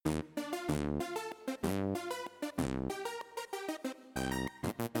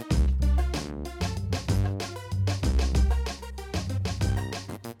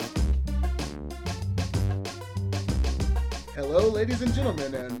Hello, ladies and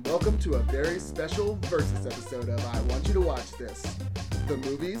gentlemen, and welcome to a very special Versus episode of I Want You to Watch This. The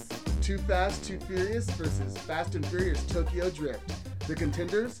movies, Too Fast, Too Furious versus Fast and Furious Tokyo Drift. The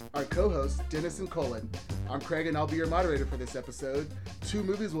contenders are co-hosts Dennis and Colin. I'm Craig and I'll be your moderator for this episode. 2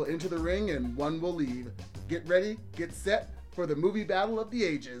 movies will enter the ring and 1 will leave. Get ready, get set for the movie battle of the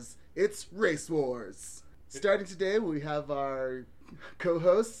ages. It's Race Wars. Starting today, we have our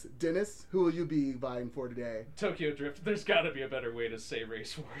co-hosts. Dennis, who will you be vying for today? Tokyo Drift. There's got to be a better way to say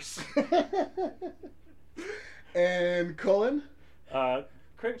Race Wars. And Colin?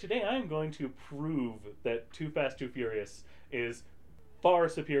 Craig, today I am going to prove that Too Fast, Too Furious is far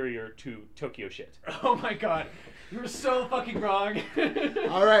superior to Tokyo shit. Oh my god. You're so fucking wrong.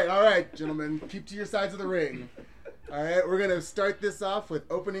 All right, gentlemen. Keep to your sides of the ring. All right, we're going to start this off with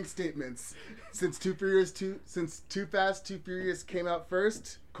opening statements. Since Too Fast, Too Furious came out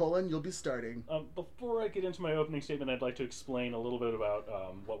first, Colin, you'll be starting. Before I get into my opening statement, I'd like to explain a little bit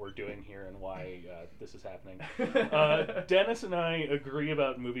about what we're doing here and why this is happening. Dennis and I agree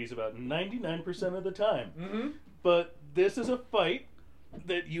about movies about 99% of the time. Mm-hmm. But this is a fight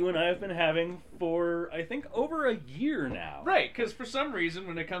that you and I have been having for, I think, over a year now. Right, because for some reason,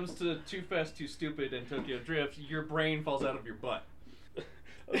 when it comes to Too Fast, Too Stupid and Tokyo Drift, your brain falls out of your butt.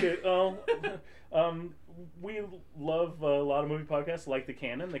 Okay, we love a lot of movie podcasts like The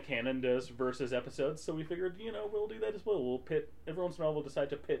Canon. The Canon does versus episodes, so we figured, we'll do that as well. We'll pit, every once in a while we'll decide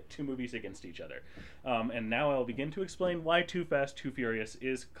to pit 2 movies against each other. And now I'll begin to explain why Too Fast, Too Furious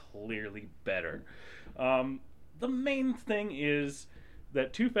is clearly better. The main thing is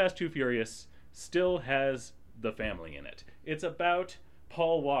that Too Fast, Too Furious still has the family in it. It's about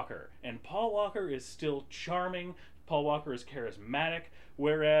Paul Walker, and Paul Walker is still charming. Paul Walker is charismatic,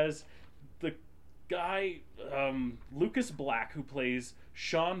 whereas the guy, Lucas Black, who plays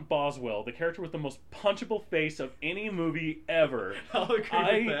Sean Boswell, the character with the most punchable face of any movie ever. I'll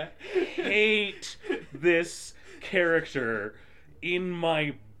agree with that. Hate this character in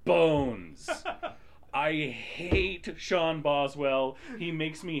my bones. I hate Sean Boswell. He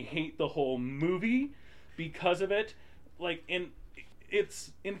makes me hate the whole movie because of it.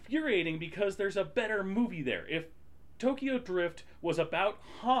 It's infuriating because there's a better movie there. If Tokyo Drift was about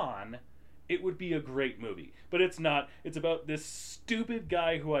Han, it would be a great movie. But it's not. It's about this stupid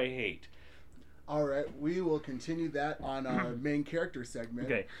guy who I hate. All right, we will continue that on our main character segment.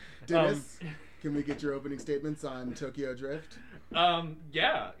 Okay. Dennis, can we get your opening statements on Tokyo Drift?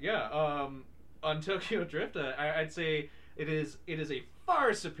 Yeah. On Tokyo Drift, I'd say it is a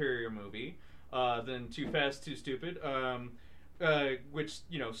far superior movie than Too Fast, Too Stupid, which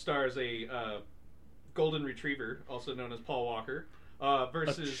stars a golden retriever, also known as Paul Walker,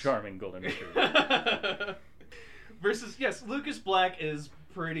 versus a charming golden retriever. Versus, yes, Lucas Black is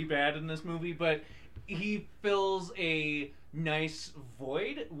pretty bad in this movie, but he fills a nice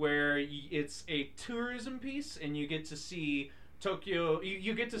void where it's a tourism piece, and you get to see Tokyo.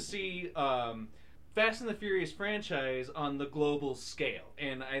 You get to see Fast and the Furious franchise on the global scale,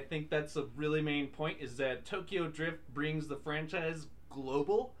 and I think that's a really main point, is that Tokyo Drift brings the franchise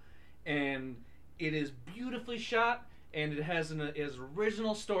global, and it is beautifully shot, and it has an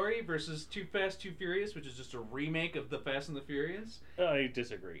original story versus Too Fast, Too Furious, which is just a remake of the Fast and the Furious. I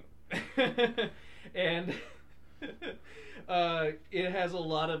disagree. And it has a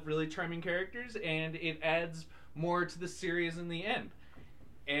lot of really charming characters, and it adds more to the series in the end.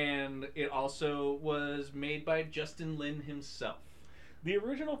 And it also was made by Justin Lin himself. The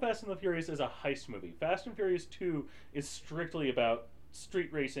original Fast and the Furious is a heist movie. Fast and Furious 2 is strictly about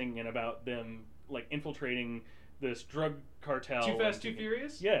street racing and about them infiltrating this drug cartel. Too Fast, Too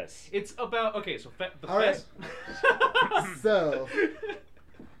Furious? Yes. It's about So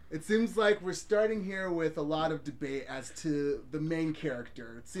it seems like we're starting here with a lot of debate as to the main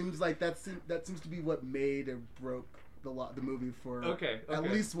character. It seems like that seems to be what made or broke the movie for at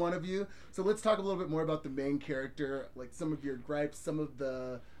least one of you. So let's talk a little bit more about the main character, like some of your gripes, some of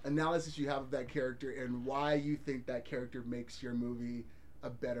the analysis you have of that character, and why you think that character makes your movie a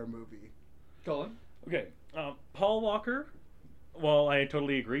better movie. Colin? Okay. Paul Walker, well, I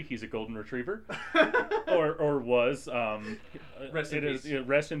totally agree. He's a golden retriever. or was. Rest in peace.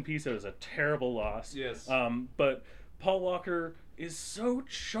 Rest in peace. It was a terrible loss. Yes. But Paul Walker is so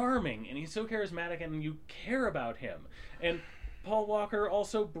charming, and he's so charismatic, and you care about him. And Paul Walker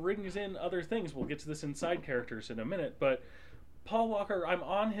also brings in other things. We'll get to this in side characters in a minute, but Paul Walker, I'm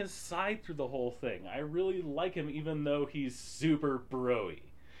on his side through the whole thing. I really like him, even though he's super bro-y.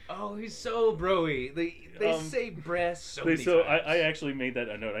 Oh, he's so bro-y. They say bruh so many so times. I actually made that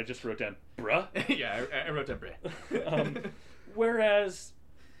a note. I just wrote down bruh. Yeah, I wrote down bruh. Whereas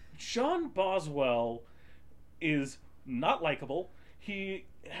Sean Boswell is not likable. He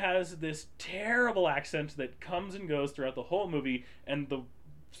has this terrible accent that comes and goes throughout the whole movie, and the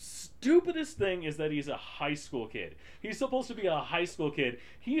stupidest thing is that he's a high school kid. He's supposed to be a high school kid.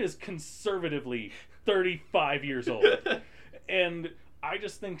 He is conservatively 35 years old. And I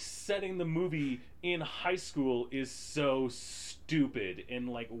just think setting the movie in high school is so stupid and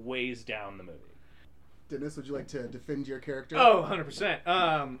like weighs down the movie. Dennis, would you like to defend your character? Oh, 100%.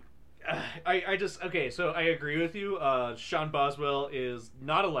 So I agree with you. Sean Boswell is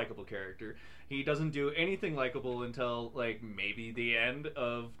not a likable character. He doesn't do anything likable until, like, maybe the end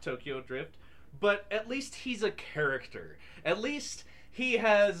of Tokyo Drift. But at least he's a character. At least he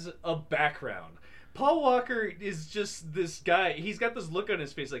has a background. Paul Walker is just this guy. He's got this look on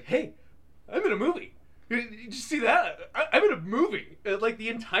his face like, hey, I'm in a movie. Did you see that? I'm in a movie. Like, the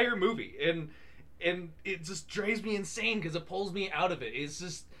entire movie. And it just drives me insane because it pulls me out of it. It's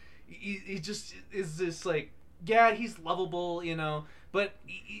just... He just is this, like... Yeah, he's lovable, you know, but...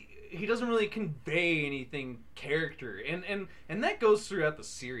 He doesn't really convey anything character, and that goes throughout the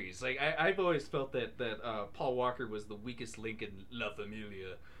series. Like I've always felt that Paul Walker was the weakest link in La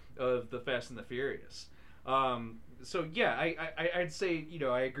Familia of the Fast and the Furious. So yeah, I'd say, you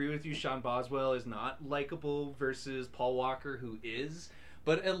know, I agree with you. Sean Boswell is not likable versus Paul Walker, who is,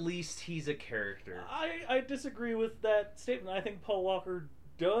 but at least he's a character. I disagree with that statement. I think Paul Walker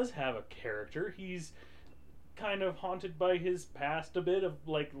does have a character. He's kind of haunted by his past a bit of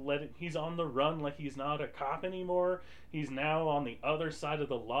like he's on the run, like he's not a cop anymore. He's now on the other side of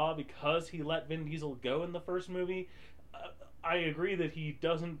the law because he let Vin Diesel go in the first movie. I agree that he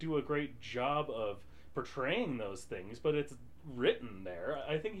doesn't do a great job of portraying those things, but it's written there.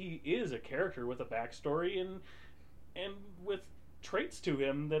 I think he is a character with a backstory and with traits to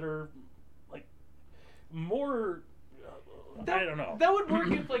him that are like more I don't know. That would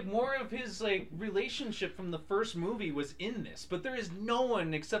work if like more of his like relationship from the first movie was in this, but there is no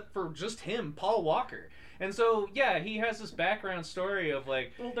one except for just him, Paul Walker. And so yeah, he has this background story of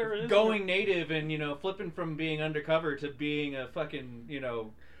like going native and, you know, flipping from being undercover to being a fucking, you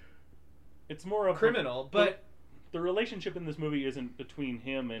know, it's more of criminal. But the relationship in this movie isn't between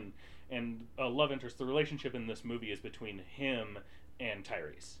him and a love interest. The relationship in this movie is between him and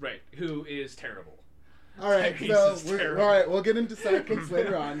Tyrese. Right, who is terrible. All right, so we'll get into sidekicks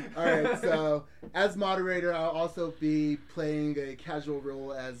later on. All right, so as moderator, I'll also be playing a casual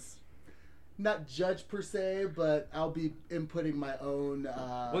role as not judge per se, but I'll be inputting my own.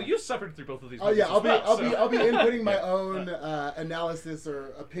 Well, you suffered through both of these. Oh yeah, I'll be inputting my yeah. own analysis or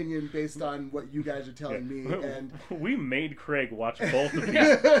opinion based on what you guys are telling me. And we made Craig watch both of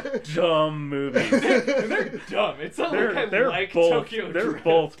these dumb movies. They're dumb. It's not like I like Tokyo Drift. They're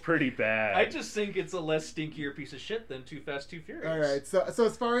both pretty bad. I just think it's a less stinkier piece of shit than Too Fast, Too Furious. All right, so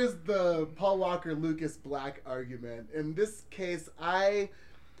as far as the Paul Walker Lucas Black argument, in this case,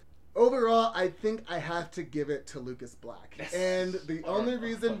 overall, I think I have to give it to Lucas Black. Yes. And the only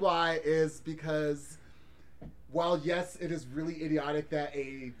reason why is because while, yes, it is really idiotic that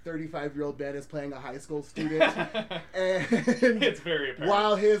a 35-year-old man is playing a high school student, and it's very apparent.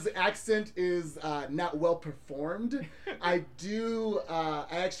 While his accent is not well performed, I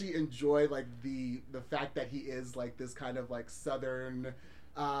actually enjoy, like, the fact that he is, like, this kind of, like, southern...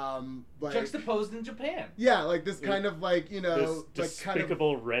 like, juxtaposed in Japan. Yeah, like this kind of like, you know, this like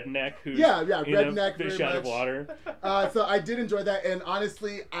despicable redneck who's redneck fish very out of much. water. So I did enjoy that, and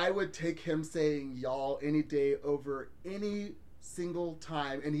honestly, I would take him saying y'all any day over any single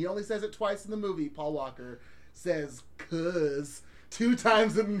time. And he only says it twice in the movie. Paul Walker says "cuz" 2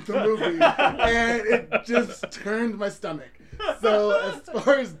 times in the movie, and it just turned my stomach. So as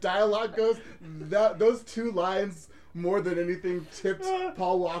far as dialogue goes, those 2 lines more than anything tipped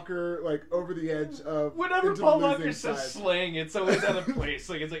Paul Walker like over the edge of whenever Paul Walker says slang, it's always out of place.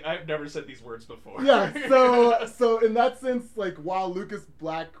 Like it's like I've never said these words before. Yeah, so in that sense, like while Lucas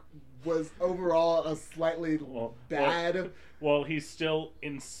Black was overall a slightly bad. Well, he's still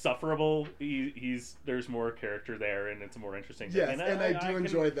insufferable. There's more character there, and it's a more interesting thing. Yes, and I do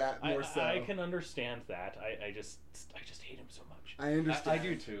enjoy that more so. I can understand that. I just hate him so much. I understand. I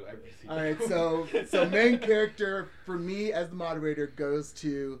do too. I really do. All right, so main character for me as the moderator goes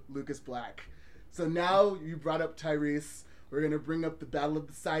to Lucas Black. So now you brought up Tyrese. We're gonna bring up the battle of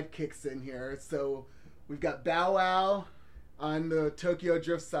the sidekicks in here. So we've got Bow Wow on the Tokyo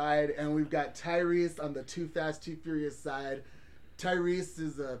Drift side, and we've got Tyrese on the Too Fast, Too Furious side. Tyrese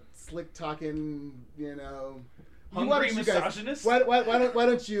is a slick talking, you know, hungry misogynist. Why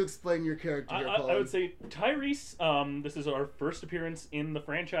don't you explain your character here, Paul? I would say Tyrese. This is our first appearance in the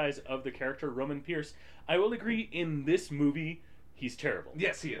franchise of the character Roman Pierce. I will agree. In this movie, he's terrible.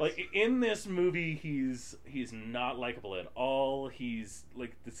 Yes, he is. Like in this movie, he's not likable at all. He's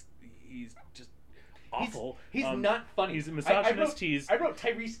like this. He's just awful. He's not funny. He's a misogynist. I wrote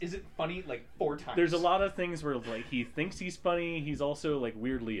Tyrese isn't funny like 4 times. There's a lot of things where like he thinks he's funny. He's also like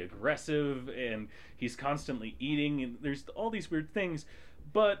weirdly aggressive, and he's constantly eating. And there's all these weird things,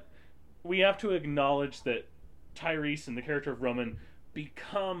 but we have to acknowledge that Tyrese and the character of Roman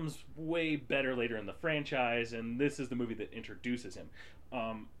becomes way better later in the franchise, and this is the movie that introduces him.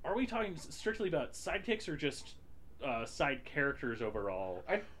 Are we talking strictly about sidekicks or just side characters overall?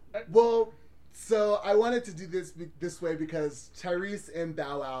 Well, so I wanted to do this way because Tyrese and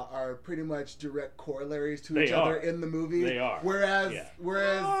Bow Wow are pretty much direct corollaries to each other in the movie. They are. Whereas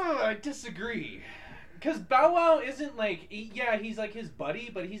I disagree. Because Bow Wow isn't like, he's like his buddy,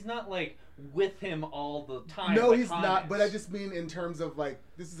 but he's not like with him all the time. No, like he's Han not. is. But I just mean in terms of like,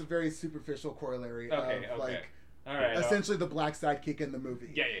 this is a very superficial corollary of like, all right, essentially the black sidekick in the movie.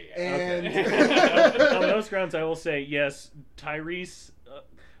 Yeah. And On those grounds, I will say yes, Tyrese.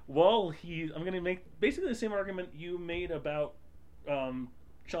 I'm going to make basically the same argument you made about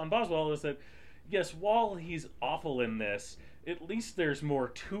Sean Boswell, is that yes, while he's awful in this, at least there's more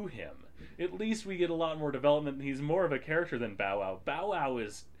to him. At least we get a lot more development. He's more of a character than Bow Wow. Bow Wow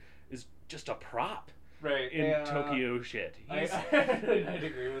is just a prop, right in Tokyo shit. I'd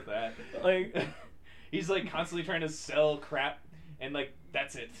agree with that. Like he's like constantly trying to sell crap, and like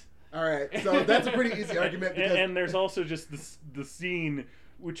that's it. all right, so that's a pretty easy argument. Because and there's also just the scene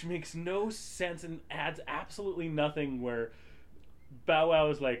which makes no sense and adds absolutely nothing, where Bow Wow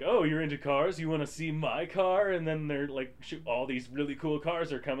is like, oh, you're into cars? You want to see my car? And then they're like, all these really cool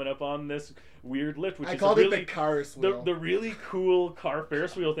cars are coming up on this weird lift, which I is called really, it the Ferris wheel. the really cool car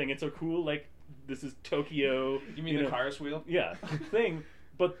Ferris wheel thing. It's a cool, like, this is Tokyo. You mean the Ferris wheel? Yeah, thing.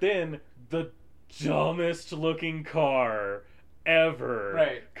 But then the dumbest looking car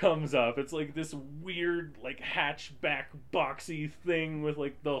ever comes up. It's like this weird like hatchback boxy thing with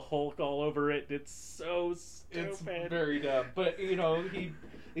like the Hulk all over it. It's so stupid. It's very dumb. But you know, he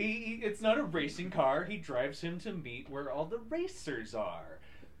it's not a racing car. He drives him to meet where all the racers are.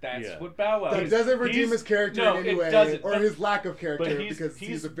 That's what Bow Wow That is. doesn't redeem his character in any way, it doesn't. or his lack of character, But because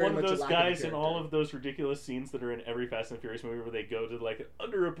he's a very one of much those a lack guys of a in all of those ridiculous scenes that are in every Fast and Furious movie where they go to like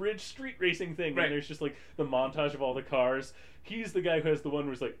under a bridge street racing thing, and there's just like the montage of all the cars. He's the guy who has the one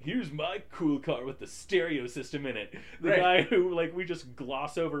where it's like, here's my cool car with the stereo system in it. The guy who like we just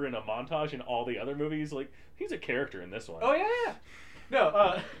gloss over in a montage in all the other movies, like he's a character in this one. Oh yeah.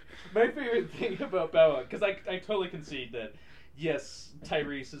 No, my favorite thing about Bow Wow, because I totally concede that yes,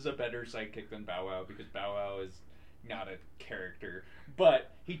 Tyrese is a better sidekick than Bow Wow because Bow Wow is not a character,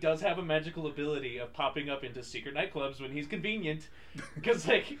 but he does have a magical ability of popping up into secret nightclubs when he's convenient. Because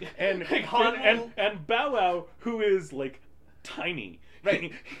like and Bow Wow, who is like tiny.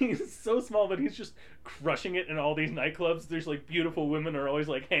 Right. He's so small, but he's just crushing it in all these nightclubs. There's like beautiful women are always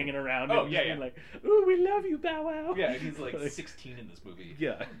like hanging around. Oh, and yeah, being like, ooh, we love you, Bow Wow. Yeah, he's like 16 in this movie.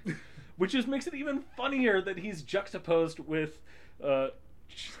 Yeah. Which just makes it even funnier that he's juxtaposed with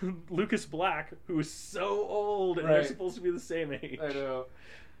Lucas Black, who is so old, and they're supposed to be the same age. I know.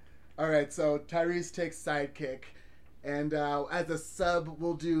 All right, so Tyrese takes sidekick. And as a sub,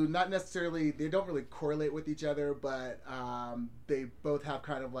 we'll do not necessarily, they don't really correlate with each other, but they both have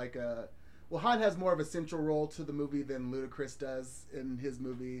kind of like a, well, Han has more of a central role to the movie than Ludacris does in his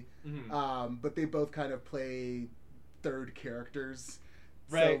movie. Mm-hmm. But they both kind of play third characters.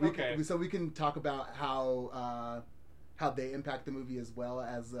 Right, So we can talk about how they impact the movie as well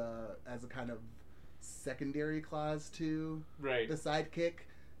as a kind of secondary clause to the sidekick.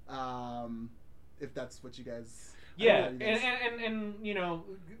 If that's what you guys... Yeah, and you know,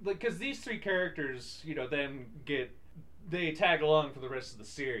 like, because these 3 characters, you know, then they tag along for the rest of the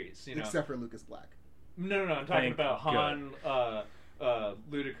series, you know. Except for Lucas Black. No, I'm talking about Han,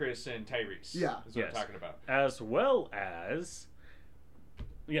 Ludacris, and Tyrese. Yeah. Is what I'm talking about. As well as...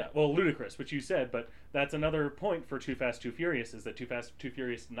 Yeah, well, Ludacris, which you said, but that's another point for Too Fast, Too Furious, is that Too Fast, Too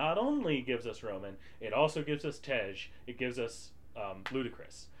Furious not only gives us Roman, it also gives us Tej, it gives us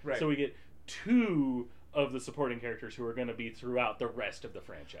Ludacris. Right. So we get 2 of the supporting characters who are going to be throughout the rest of the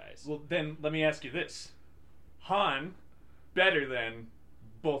franchise. Well, then let me ask you this. Han, better than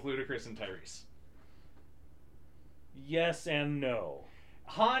both Ludacris and Tyrese? Yes and no.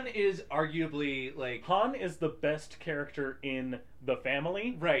 Han is arguably, like... Han is the best character in the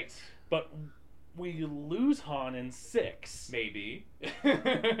family. Right. But we lose Han in 6. Maybe.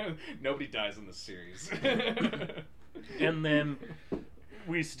 Nobody dies in this series. And then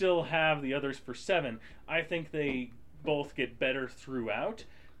we still have the others for 7. I think they both get better throughout,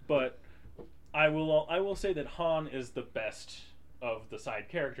 but I will say that Han is the best of the side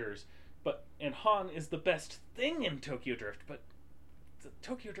characters, and Han is the best thing in Tokyo Drift, but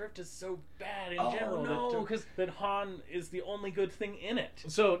Tokyo Drift is so bad in general that Han is the only good thing in it.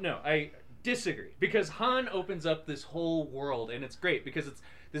 So no, I disagree, because Han opens up this whole world, and it's great because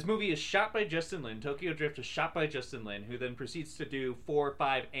this movie is shot by Justin Lin. Tokyo Drift is shot by Justin Lin, who then proceeds to do 4,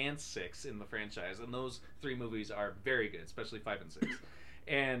 5, and 6 in the franchise, and those 3 movies are very good, especially 5 and 6.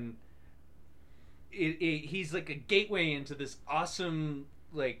 And he's like a gateway into this awesome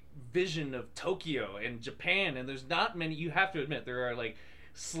like vision of Tokyo and Japan, and there's not many. You have to admit there are like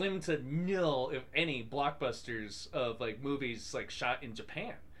slim to nil, if any, blockbusters of like movies like shot in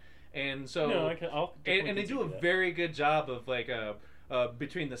Japan. And so, and they do a very good job of like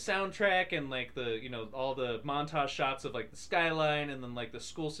between the soundtrack and like the all the montage shots of like the skyline and then like the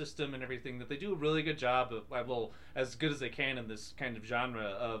school system and everything, that they do a really good job of, well, as good as they can in this kind of genre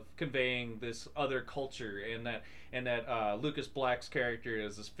of conveying this other culture, and that Lucas Black's character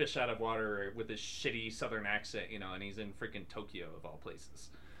is this fish out of water with this shitty southern accent, and he's in freaking Tokyo of all places.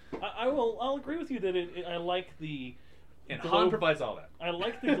 I'll agree with you that I like the. And Han provides all that. I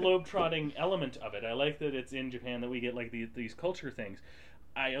like the globe-trotting element of it. I like that it's in Japan, that we get like these culture things.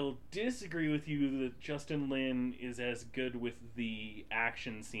 I'll disagree with you that Justin Lin is as good with the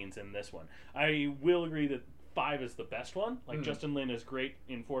action scenes in this one. I will agree that 5 is the best one. Like, Justin Lin is great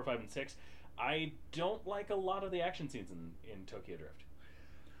in 4, 5, and 6. I don't like a lot of the action scenes in Tokyo Drift.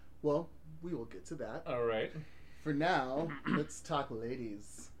 Well, we will get to that. All right. For now, let's talk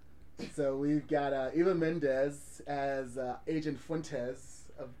ladies. So we've got Eva Mendes as Agent Fuentes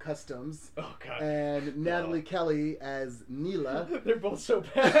of Customs. Oh, God. And Natalie Kelly as Neela. They're both so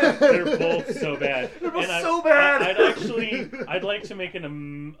bad. They're both so bad. They're both so bad. I'd like to make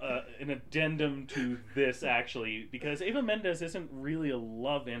an addendum to this, actually, because Eva Mendes isn't really a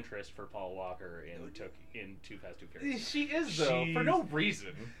love interest for Paul Walker in Too Fast, Too Furious. She is, though, for no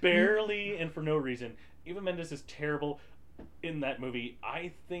reason. Barely, and for no reason. Eva Mendes is terrible in that movie.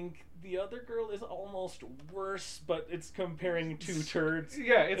 I think the other girl is almost worse, but it's comparing 2 turds.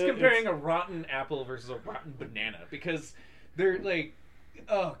 Yeah, it's comparing a rotten apple versus a rotten banana, because they're like,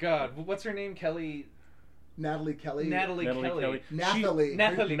 oh God, what's her name? Natalie Kelly. Nathalie Kelly. Nathalie.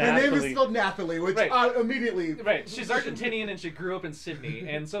 Nathalie. Her name is spelled Nathalie, which immediately. Right. She's Argentinian and she grew up in Sydney,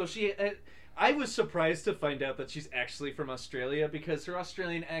 and so she. I was surprised to find out that she's actually from Australia, because her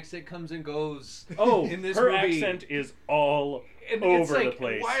Australian accent comes and goes. In this movie. Her accent is all over the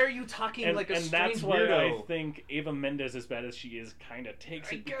place. Why are you talking like a strange that's why weirdo? I think Eva Mendes, as bad as she is, kind of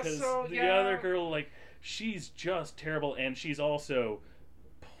takes it, because the yeah. other girl, like, she's just terrible, and she's also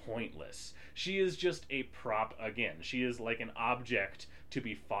pointless. She is just a prop again. She is like an object to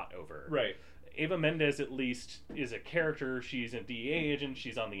be fought over. Right. Eva Mendes, at least, is a character. She's a DEA agent.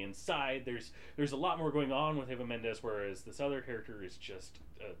 She's on the inside. There's a lot more going on with Eva Mendes, whereas this other character is just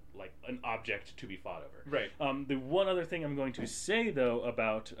like an object to be fought over. Right. The one other thing I'm going to say, though,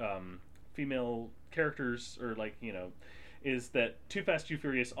 about female characters, or is that Too Fast, Too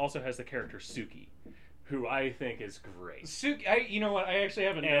Furious also has the character Suki, who I think is great. Suki, you know what? I actually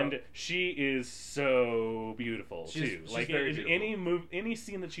haven't. And she is so beautiful too. She's very beautiful. Any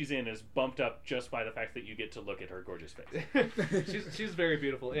scene that she's in is bumped up just by the fact that you get to look at her gorgeous face. she's very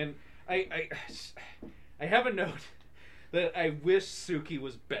beautiful, and I have a note that I wish Suki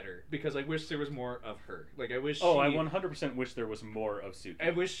was better, because I wish there was more of her. Like, I wish. I 100% wish there was more of Suki. I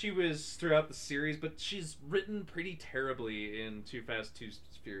wish she was throughout the series, but she's written pretty terribly in Too Fast, Too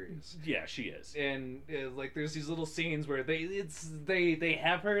Furious. Yeah, she is. And like, there's these little scenes where they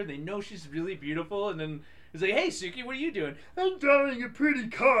have her, they know she's really beautiful, and then it's like, hey Suki, what are you doing? I'm driving a pretty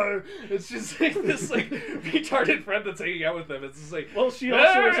car. It's just like this like retarded friend that's hanging out with them. It's just like, well, she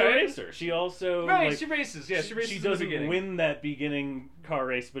also is a racer. She also she races. Yeah, she races. She doesn't win that beginning car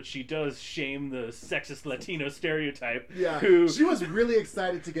race, but she does shame the sexist Latino stereotype. Yeah, she was really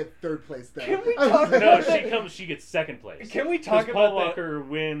excited to get 3rd place though. Can we talk? She gets 2nd place. Can we talk about Paul Walker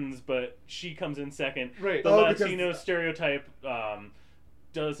wins, but she comes in 2nd. Right. The Latino stereotype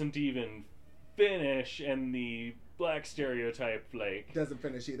doesn't even finish, and the black stereotype doesn't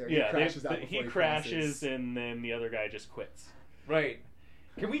finish either. Yeah, he crashes and then the other guy just quits. Right.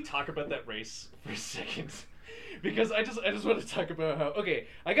 Can we talk about that race for a second? Because I just want to talk about how, okay,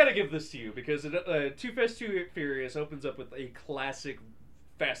 I gotta give this to you, because Too Fast, Too Furious opens up with a classic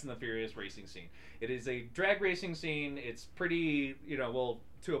Fast and the Furious racing scene. It is a drag racing scene. It's pretty,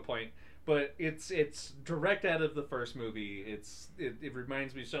 to a point, but it's direct out of the first movie. It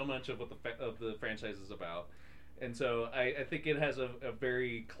reminds me so much of what the franchise is about, and so I think it has a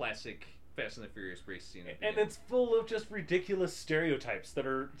very classic Fast and the Furious race scene. And it's full of just ridiculous stereotypes that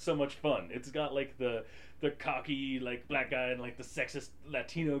are so much fun. It's got like the cocky like black guy and like the sexist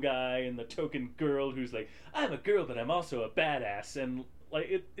Latino guy and the token girl who's like, I'm a girl but I'm also a badass, and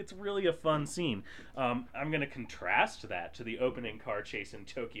like it's really a fun scene. I'm gonna contrast that to the opening car chase in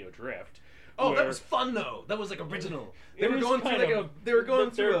Tokyo Drift. Oh, that was fun though. That was like original. They were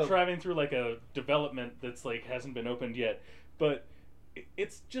driving through like a development that's like hasn't been opened yet, but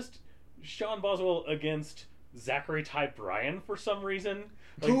it's just Sean Boswell against Zachary Ty Bryan for some reason.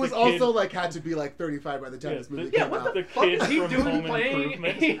 Who was also like had to be like 35 by the time this movie came out. The kid he from doing Home playing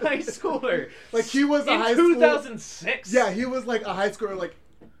Improvement? a high schooler? Like he was a in high school. 2006. Yeah, he was like a high schooler, like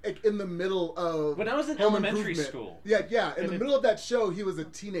in the middle of when I was in Home elementary Improvement. school. Yeah. In the middle of that show, he was a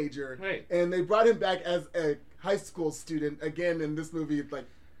teenager, right? And they brought him back as a high school student again in this movie, like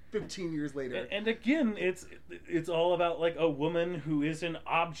 15 years later. And again, it's all about like a woman who is an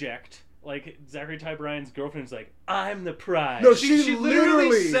object. Like Zachary Ty Bryan's girlfriend's like, I'm the prize. No, she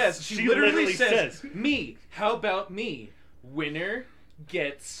literally says, she literally says, me. How about me? Winner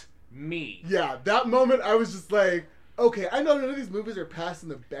gets me. Yeah, that moment I was just like, okay, I know none of these movies are passing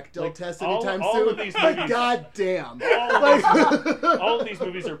the Bechdel test anytime all soon. Of these but movies, goddamn, all of these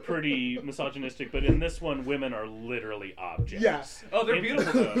movies are pretty misogynistic, but in this one, women are literally objects. Yes. Oh, they're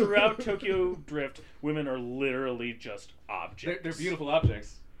beautiful though. Throughout Tokyo Drift, women are literally just objects. They're beautiful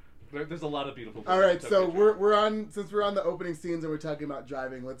objects. There's a lot of beautiful. All right, so we're on the opening scenes and we're talking about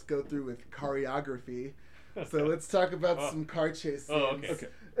driving. Let's go through with choreography. So let's talk about some car chase scenes. Oh, okay.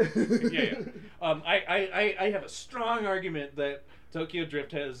 Yeah. I have a strong argument that Tokyo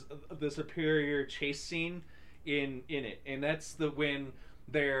Drift has the superior chase scene in it, and that's when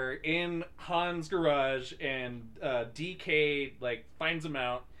they're in Han's garage and DK like finds him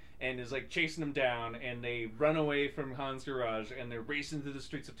out and is like chasing him down, and they run away from Han's garage and they're racing through the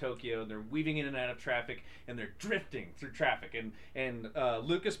streets of Tokyo and they're weaving in and out of traffic and they're drifting through traffic, and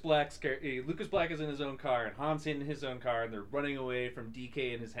Lucas Black is in his own car and Han's in his own car and they're running away from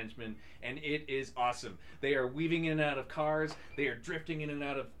DK and his henchmen, and it is awesome. They are weaving in and out of cars, they are drifting in and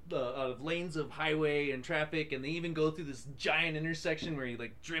out of lanes of highway and traffic, and they even go through this giant intersection where he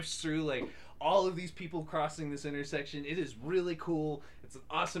like drifts through like all of these people crossing this intersection. It is really cool. It's an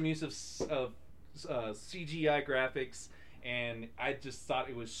awesome use of CGI graphics, and I just thought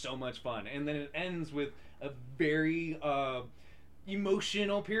it was so much fun. And then it ends with a very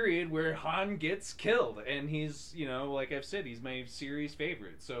emotional period where Han gets killed, and he's, like I've said, he's my series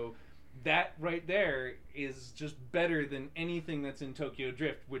favorite. So that right there is just better than anything that's in Tokyo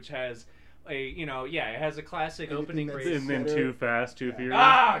Drift, which has it has a classic opening race. And then Too Fast, Too Furious.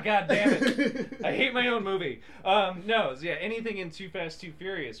 Ah, god damn it! I hate my own movie. Anything in Too Fast, Too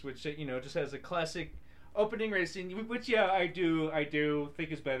Furious, which just has a classic opening race scene, which I do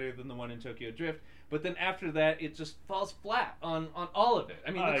think is better than the one in Tokyo Drift. But then after that, it just falls flat on all of it. I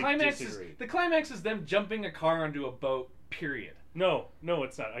mean, the climax is them jumping a car onto a boat. Period. No,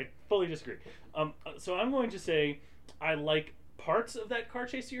 it's not. I fully disagree. So I'm going to say I like parts of that car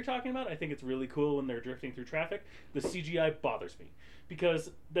chase that you're talking about. I think it's really cool when they're drifting through traffic. The CGI bothers me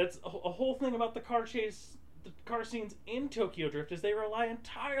because that's a whole thing about the car chase, the car scenes in Tokyo Drift is they rely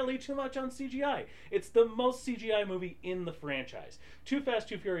entirely too much on CGI. It's the most CGI movie in the franchise. Too Fast,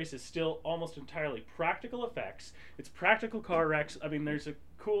 Too Furious is still almost entirely practical effects. It's practical car wrecks. I mean, there's a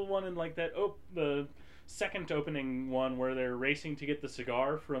cool one in like that. The second opening one where they're racing to get the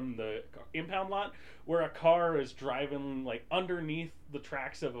cigar from the impound lot, where a car is driving like underneath the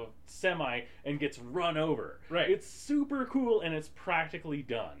tracks of a semi and gets run over. Right. It's super cool and it's practically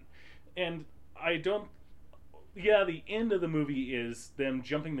done. And the end of the movie is them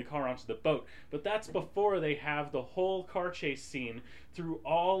jumping the car onto the boat, but that's before they have the whole car chase scene through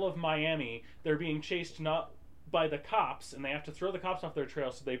all of Miami. They're being chased not by the cops, and they have to throw the cops off their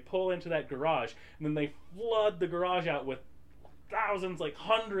trail, so they pull into that garage, and then they flood the garage out with thousands, like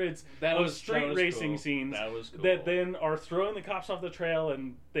hundreds of street racing scenes that then are throwing the cops off the trail,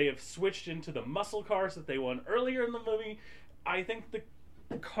 and they have switched into the muscle cars that they won earlier in the movie. I think the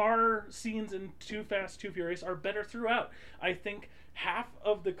car scenes in Too Fast, Too Furious are better throughout. I think half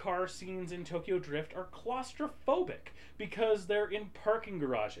of the car scenes in Tokyo Drift are claustrophobic because they're in parking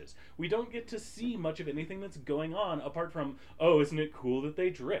garages. We don't get to see much of anything that's going on apart from, isn't it cool that they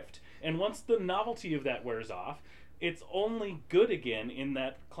drift? And once the novelty of that wears off, it's only good again in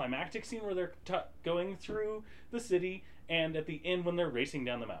that climactic scene where they're going through the city and at the end when they're racing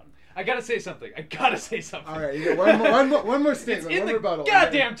down the mountain. I gotta say something. All right, you get one more statement. It's in one the rebuttal.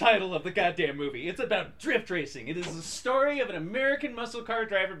 goddamn title of the goddamn movie. It's about drift racing. It is the story of an American muscle car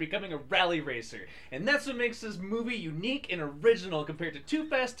driver becoming a rally racer. And that's what makes this movie unique and original compared to Too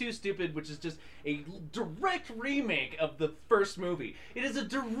Fast, Too Stupid, which is just a direct remake of the first movie. It is a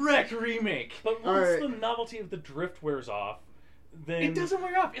direct remake. But once the novelty of the drift wears off, then... It doesn't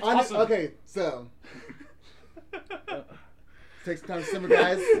wear off. It's awesome. Okay, so... Take some time to simmer,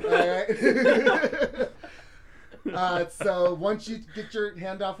 guys. All right. So once you get your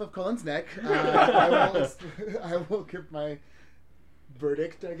hand off of Colin's neck, I will give my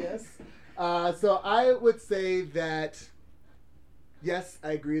verdict, I guess. So I would say that, yes,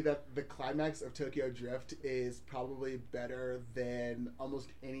 I agree that the climax of Tokyo Drift is probably better than almost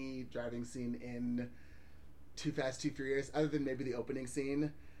any driving scene in Too Fast, Too Furious, other than maybe the opening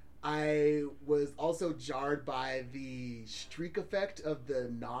scene. I was also jarred by the streak effect of the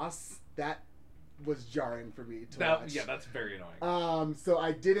NOS. That was jarring for me to watch. Yeah, that's very annoying. So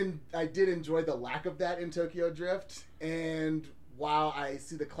I did enjoy the lack of that in Tokyo Drift, and while I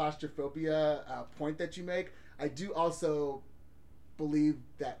see the claustrophobia point that you make, I do also believe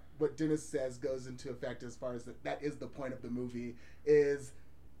that what Dennis says goes into effect as far as that is the point of the movie. Is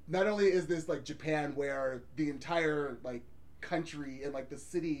not only is this like Japan, where the entire like country and like the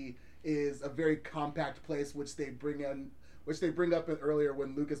city is a very compact place, which they bring up earlier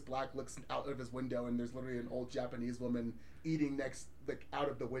when Lucas Black looks out of his window and there's literally an old Japanese woman eating out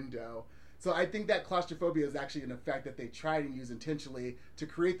of the window. So I think that claustrophobia is actually an effect that they try to use intentionally to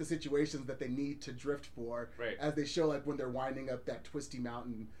create the situations that they need to drift for, right, as they show like when they're winding up that twisty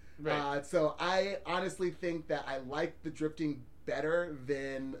mountain. Right. So I honestly think that I like the drifting better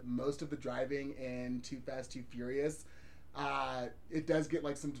than most of the driving in Too Fast, Too Furious. It does get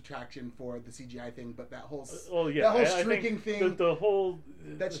like some detraction for the CGI thing, but that whole streaking thing,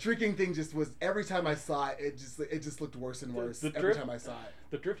 that streaking thing just was, every time I saw it, it just looked worse and worse every time I saw it.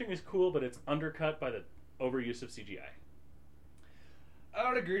 The drifting is cool, but it's undercut by the overuse of CGI. I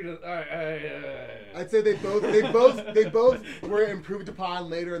would agree to. I'd say they both were improved upon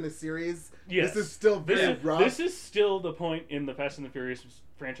later in the series. Yes. This is still very rough. This is still the point in the Fast and the Furious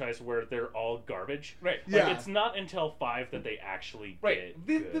franchise where they're all garbage. Right. Like, it's not until 5 that they actually get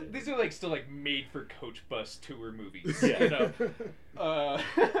good. These are like still like made for coach bus tour movies. Yeah. You know,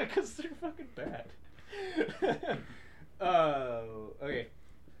 because they're fucking bad. Okay.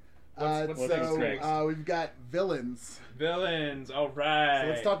 What's next? We've got villains. Villains, all right. So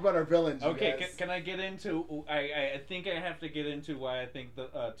let's talk about our villains. Okay, can I get into? I think I have to get into why I think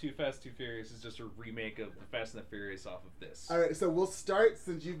the Too Fast, Too Furious is just a remake of the Fast and the Furious off of this. All right, so we'll start,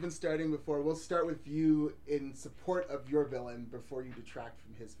 since you've been starting before. We'll start with you in support of your villain before you detract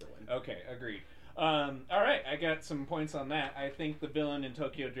from his villain. Okay, agreed. All right, I got some points on that. I think the villain in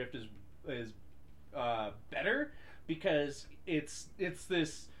Tokyo Drift is better because it's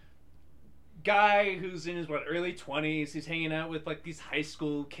this guy who's in his early 20s. He's hanging out with like these high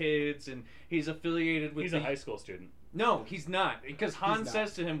school kids, and he's affiliated with. He's a high school student. No, he's not, because Han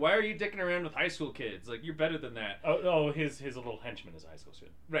says to him, "Why are you dicking around with high school kids? Like, you're better than that." His little henchman is a high school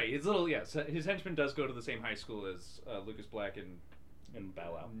student. Right, his henchman does go to the same high school as Lucas Black and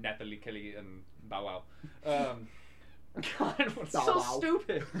Bow Wow, Natalie Kelly and Bow Wow. God, it's so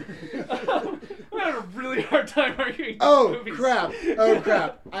stupid. I'm having a really hard time arguing. Movies. Crap!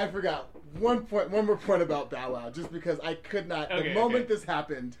 I forgot one more point about Bow Wow, just because I could not. The moment this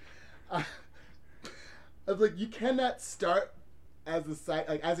happened, I was like, you cannot start as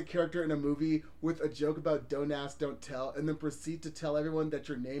a character in a movie with a joke about don't ask, don't tell, and then proceed to tell everyone that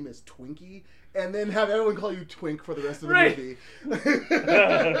your name is Twinkie, and then have everyone call you Twink for the rest of the movie.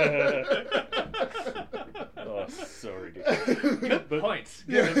 Oh, so ridiculous. Good point.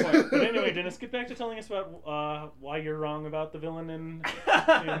 But anyway, Dennis, get back to telling us about why you're wrong about the villain in Too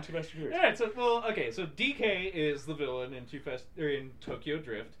Fast, Too Furious. All right, so DK is the villain in Tokyo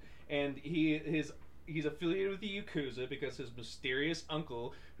Drift, and he's affiliated with the Yakuza because his mysterious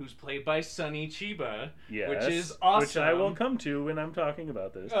uncle, who's played by Sonny Chiba, which is awesome. Which I will come to when I'm talking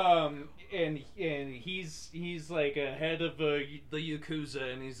about this. And he's like a head of the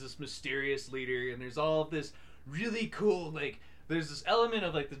Yakuza, and he's this mysterious leader, and there's all of this really cool, like, there's this element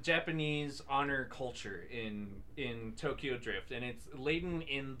of like the Japanese honor culture in Tokyo Drift, and it's laden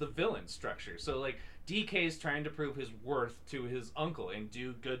in the villain structure. So like DK's trying to prove his worth to his uncle and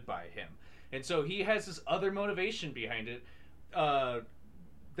do good by him. And so he has this other motivation behind it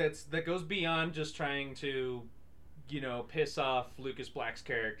that goes beyond just trying to, piss off Lucas Black's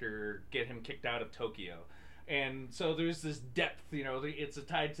character, get him kicked out of Tokyo. And so there's this depth, it's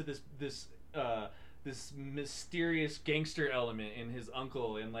tied to this this mysterious gangster element in his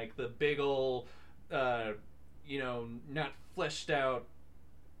uncle, and like the big ol' not fleshed out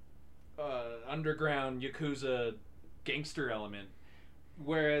underground Yakuza gangster element.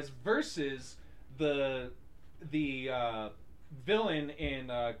 Whereas versus the villain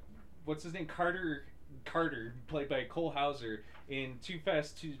in what's his name, Carter, played by Cole Hauser in Too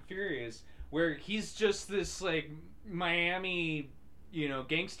Fast, Too Furious, where he's just this like Miami,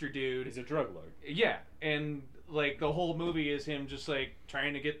 gangster dude. He's a drug lord. Yeah, and like the whole movie is him just like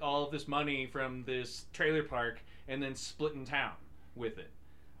trying to get all of this money from this trailer park and then splitting town with it.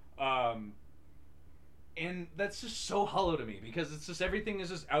 And that's just so hollow to me because it's just everything is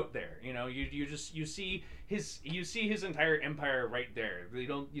just out there. You see his entire empire right there.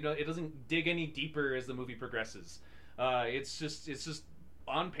 It doesn't dig any deeper as the movie progresses. It's just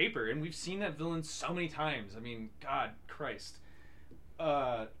on paper, and we've seen that villain so many times. I mean, God Christ.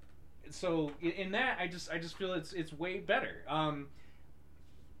 So in that, I just feel it's way better. I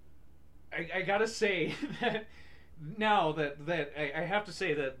gotta say that now that I have to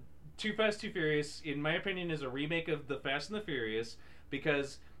say that Too Fast, Too Furious, in my opinion, is a remake of The Fast and the Furious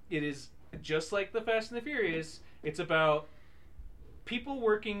because it is just like The Fast and the Furious. It's about people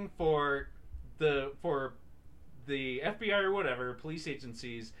working for the FBI or whatever, police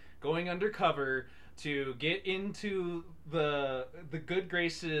agencies, going undercover to get into the good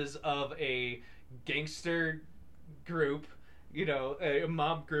graces of a gangster group, a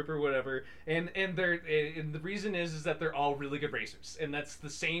mob group or whatever, and the reason is that they're all really good racers, and that's the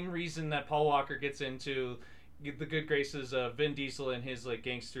same reason that Paul Walker gets into the good graces of Vin Diesel and his like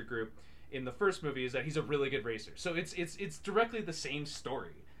gangster group in the first movie, is that he's a really good racer. So it's directly the same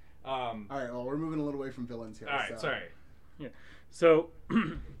story. All right, well, we're moving a little away from villains here. All right, sorry. Yeah. So,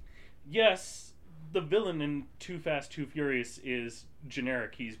 yes, the villain in Too Fast, Too Furious is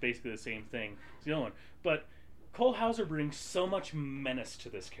generic. He's basically the same thing as the other one. But Cole Hauser brings so much menace to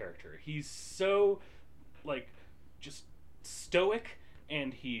this character. He's so, like, just stoic,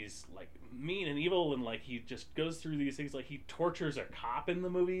 and he's, like, mean and evil, and, like, he just goes through these things. Like, he tortures a cop in the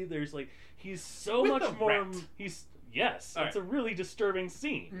movie. There's, like, he's so With much the more... rat. Yes, All it's right. a really disturbing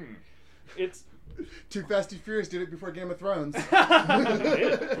scene. Mm. It's... Too Fast, Too Furious did it before Game of Thrones. And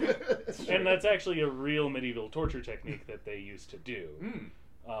that's actually a real medieval torture technique that they used to do.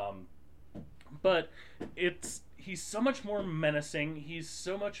 But he's so much more menacing. He's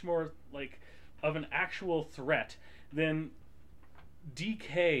so much more like of an actual threat than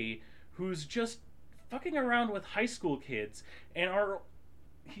DK, who's just fucking around with high school kids, and our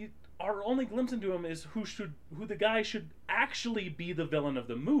only glimpse into him is who the guy should actually be the villain of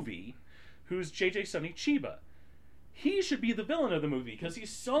the movie, who's JJ Sonny Chiba. He should be the villain of the movie because he's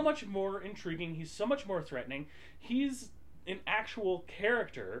so much more intriguing. He's so much more threatening. He's an actual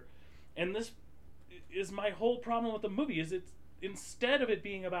character, and this is my whole problem with the movie. Is it's instead of it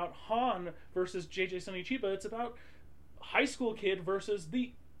being about Han versus JJ Sonny Chiba, it's about high school kid versus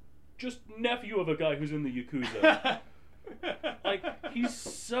the just nephew of a guy who's in the Yakuza. Like, he's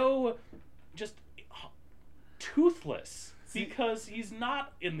so just toothless because he's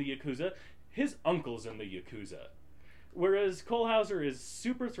not in the Yakuza. His uncle's in the Yakuza. Whereas Cole Hauser is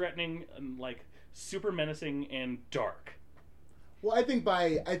super threatening and, like, super menacing and dark. Well, I think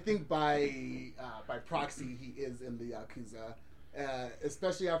by proxy he is in the Yakuza,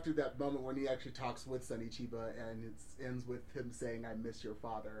 especially after that moment when he actually talks with Sonny Chiba and it ends with him saying, "I miss your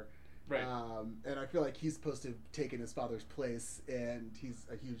father." Right. And I feel like he's supposed to have taken his father's place, and he's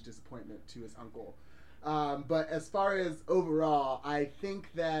a huge disappointment to his uncle. But as far as overall, I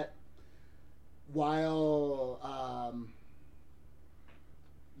think that while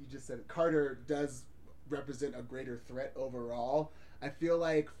you just said it, Carter does represent a greater threat overall, I feel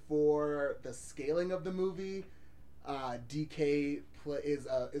like for the scaling of the movie, DK is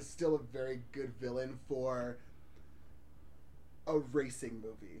still a very good villain for a racing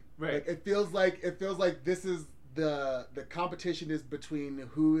movie. Right. Like, it feels like this is the competition is between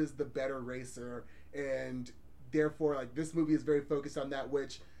who is the better racer, and therefore like this movie is very focused on that,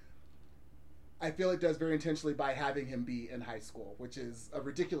 which I feel it does very intentionally by having him be in high school, which is a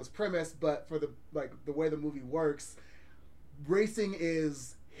ridiculous premise, but for the way the movie works, racing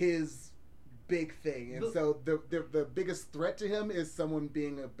is his big thing, and so the biggest threat to him is someone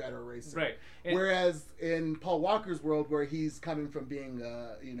being a better racer. Right. Whereas in Paul Walker's world, where he's coming from being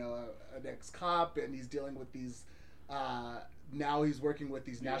an ex-cop and he's dealing with these, now he's working with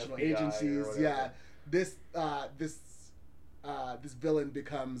these national FBI agencies. or Yeah, this villain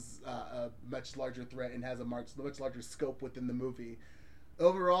becomes a much larger threat and has a much larger scope within the movie.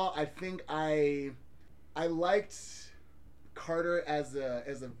 Overall, I think I liked Carter as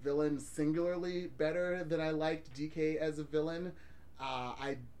a villain singularly better than I liked DK as a villain.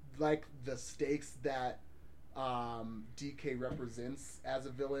 I like the stakes that DK represents as a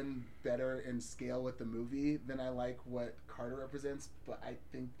villain better in scale with the movie than I like what Carter represents, but I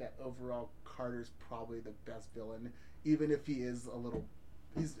think that overall Carter's probably the best villain, even if he is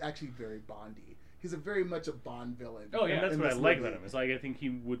he's actually very Bondy. He's very much a Bond villain. Oh yeah, and that's what I like about him. It's like I think he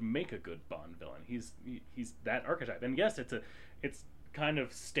would make a good Bond villain. He's that archetype, and yes, it's kind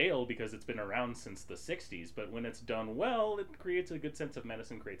of stale because it's been around since the '60s. But when it's done well, it creates a good sense of menace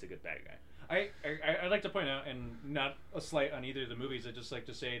and creates a good bad guy. I'd like to point out, and not a slight on either of the movies, I'd just like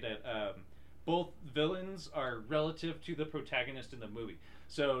to say that both villains are relative to the protagonist in the movie.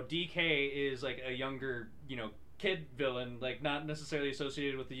 So DK is like a younger, kid villain, like not necessarily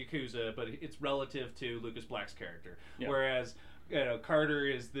associated with the Yakuza, but it's relative to Lucas Black's character. Yeah. Whereas, Carter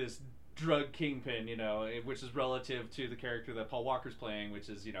is this drug kingpin, which is relative to the character that Paul Walker's playing, which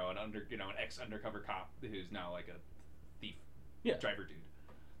is, an ex-undercover cop who's now like a thief, driver dude.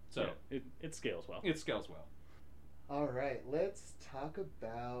 So it scales well. It scales well. All right, let's talk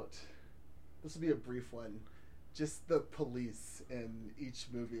about. This will be a brief one. Just the police in each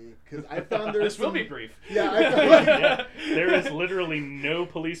movie, because I found there's this will be brief. Yeah, I found there is literally no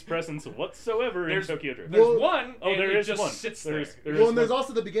police presence whatsoever in Tokyo Drift. There's one. Oh, there is just one. Sits there's there. and there's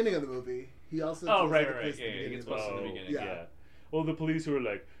also the beginning of the movie. He also. Right. He gets busted in the beginning. Yeah. Well, the police who are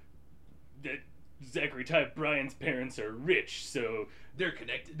like, Zachary Ty Bryan's parents are rich, so they're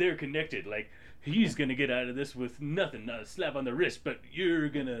connected. They're connected. Like, he's gonna get out of this with nothing, not a slap on the wrist, but you're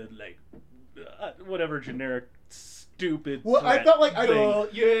gonna whatever generic stupid. Well, I felt like I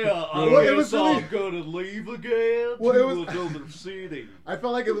guess I'm gonna leave again to another city. I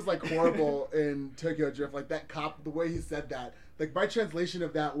felt like it was like horrible in Tokyo Drift. Like that cop, the way he said that. Like my translation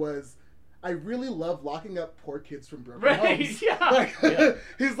of that was, I really love locking up poor kids from broken homes. Yeah. Like,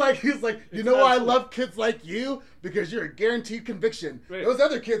 he's like, you know why I love kids like you? Because you're a guaranteed conviction. Right. Those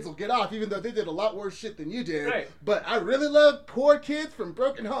other kids will get off even though they did a lot worse shit than you did. Right. But I really love poor kids from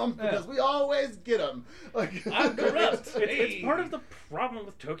broken homes because we always get them. Like, I'm corrupt. It's part of the problem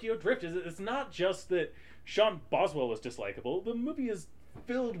with Tokyo Drift. Is it's not just that Sean Boswell was dislikable. The movie is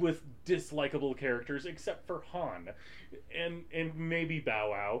filled with dislikable characters except for Han and maybe Bow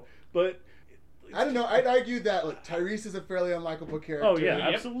Wow, but I don't know. I'd argue that Tyrese is a fairly unlikable character. Oh yeah,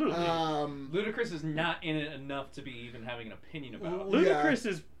 absolutely. Ludacris is not in it enough to be even having an opinion about. Ludacris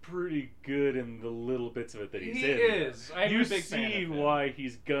is pretty good in the little bits of it that he's in. He is. I'm you a big fan of him. why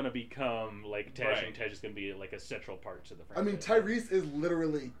he's gonna become like Tej, and Tej is gonna be like a central part to the franchise. I mean, Tyrese is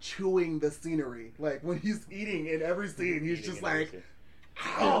literally chewing the scenery. Like when he's eating in every scene, he's just like.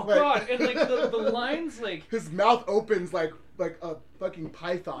 Oh god! And like the lines, like his mouth opens like a fucking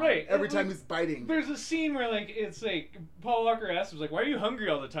python. Right. Every time he's biting. There's a scene where like it's like Paul Walker asks him like, "Why are you hungry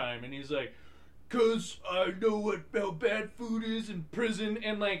all the time?" And he's like, "'Cause I know how bad food is in prison."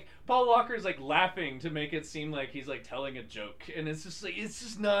 And like Paul Walker's like laughing to make it seem like he's like telling a joke, and it's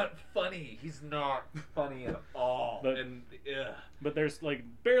just not funny. He's not funny at all. But there's like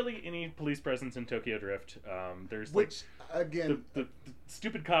barely any police presence in Tokyo Drift. There's which again the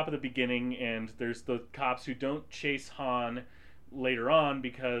stupid cop at the beginning, and there's the cops who don't chase Han later on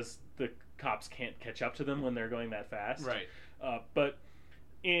because the cops can't catch up to them when they're going that fast. Right. But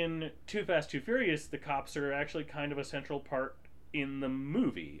in Too Fast, Too Furious, the cops are actually kind of a central part in the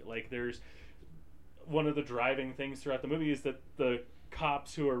movie. Like, there's one of the driving things throughout the movie is that the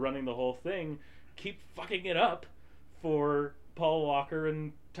cops who are running the whole thing keep fucking it up for Paul Walker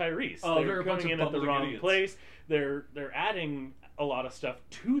and Tyrese. Oh, they're coming in at the wrong idiots. place. They're adding a lot of stuff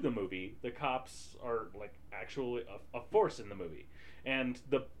to the movie. The cops are like actually a force in the movie. And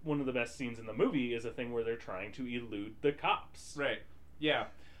one of the best scenes in the movie is a thing where they're trying to elude the cops. Right. Yeah,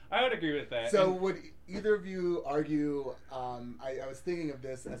 I would agree with that. So would either of you argue, I was thinking of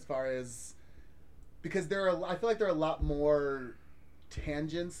this as far as, because I feel like there are a lot more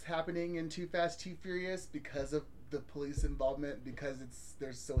tangents happening in Too Fast, Too Furious because of the police involvement, because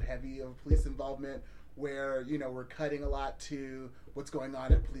there's so heavy of police involvement where, we're cutting a lot to what's going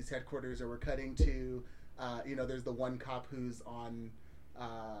on at police headquarters, or we're cutting to, there's the one cop who's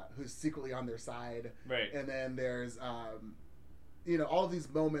secretly on their side. Right. And then there's, all these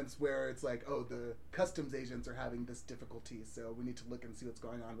moments where it's like, oh, the customs agents are having this difficulty, so we need to look and see what's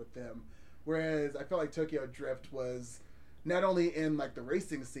going on with them. Whereas I felt like Tokyo Drift was not only in like the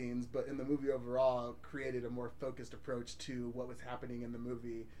racing scenes, but in the movie overall, created a more focused approach to what was happening in the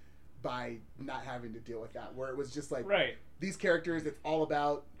movie by not having to deal with that. Where it was just like, these characters, it's all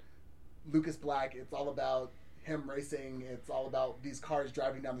about Lucas Black, it's all about him racing, it's all about these cars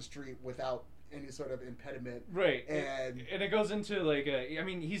driving down the street without any sort of impediment. Right. And it goes into like I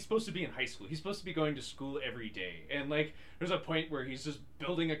mean, he's supposed to be in high school. He's supposed to be going to school every day. And like there's a point where he's just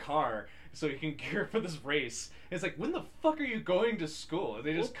building a car so he can gear for this race. It's like, when the fuck are you going to school? And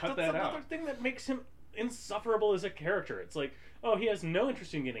they just cut that out. That's another thing that makes him insufferable as a character. It's like, oh, he has no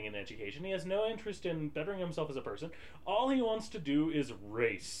interest in getting an education. He has no interest in bettering himself as a person. All he wants to do is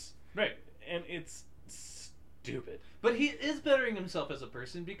race. Right. And it's stupid. But he is bettering himself as a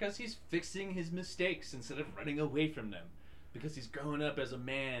person because he's fixing his mistakes instead of running away from them. Because he's growing up as a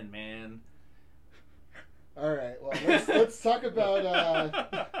man. All right, well, let's talk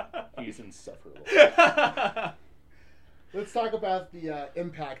about. He's insufferable. Let's talk about the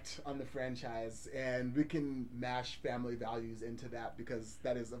impact on the franchise, and we can mash family values into that because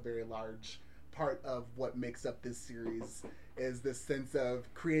that is a very large part of what makes up this series. Is this sense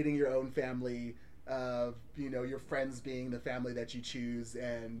of creating your own family, of your friends being the family that you choose,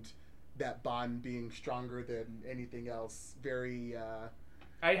 and that bond being stronger than anything else. Very.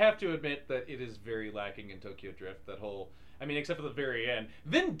 I have to admit that it is very lacking in Tokyo Drift. That whole, I mean, except for the very end.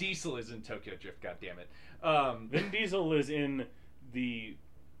 Vin Diesel is in Tokyo Drift. God damn it. Vin Diesel is in the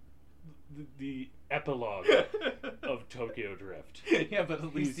epilogue of Tokyo Drift. Yeah, but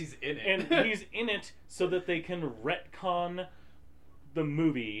at least he's in it. And he's in it so that they can retcon the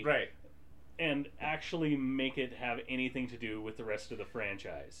movie, right, and actually make it have anything to do with the rest of the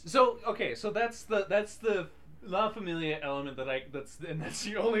franchise. So okay, so that's the La Familia element that's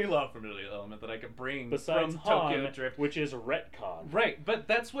the only La Familia element that I can bring besides from Han, Tokyo Drift, which is retcon. Right, but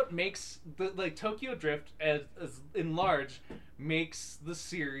that's what makes Tokyo Drift as in large makes the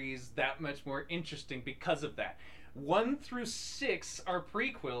series that much more interesting because of that. 1 through 6 are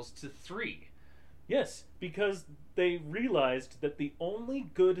prequels to 3. Yes, because they realized that the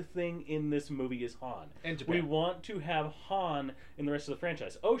only good thing in this movie is Han. And Japan. We want to have Han in the rest of the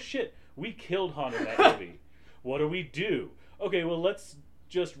franchise. Oh shit, we killed Han in that movie. What do? Okay, well, let's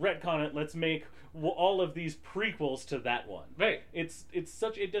just retcon it. Let's make all of these prequels to that one. Right. It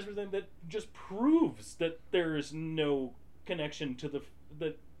does something that just proves that there's no connection to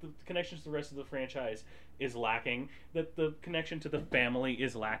the connection to the rest of the franchise is lacking, that the connection to the family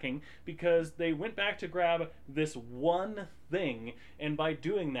is lacking, because they went back to grab this one thing, and by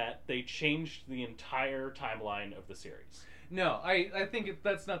doing that, they changed the entire timeline of the series. No, I think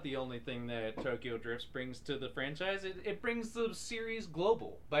that's not the only thing that Tokyo Drift brings to the franchise. It brings the series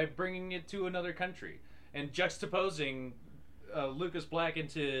global by bringing it to another country and juxtaposing Lucas Black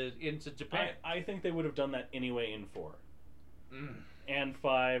into Japan. I think they would have done that anyway in 4. Mm. And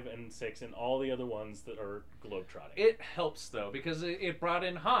 5 and 6 and all the other ones that are globetrotting. It helps, though, because it brought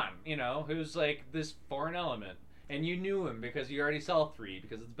in Han, who's like this foreign element. And you knew him because you already saw 3,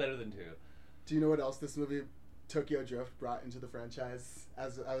 because it's better than 2. Do you know what else this movie, Tokyo Drift, brought into the franchise?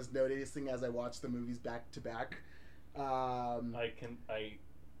 As I was noticing as I watched the movies back to back. I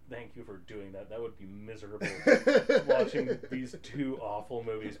thank you for doing that. That would be miserable, watching these 2 awful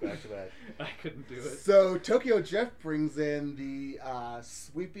movies back to back. I couldn't do it. So Tokyo Drift brings in the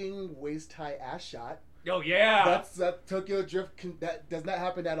sweeping waist-high ass shot. Oh yeah, that Tokyo Drift that does not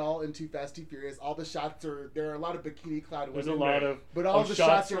happen at all in Too Fast Too Furious. All the shots there are a lot of bikini clad women. There's a lot of but all the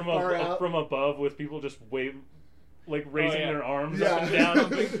shots are far out from above with people just raising their arms up and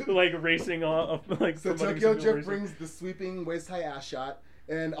down, like racing off. Like so Tokyo Drift brings the sweeping waist-high ass shot.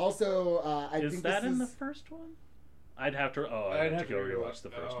 And also, I think is that in the first one? I'd have to. Oh, I'd have to go rewatch the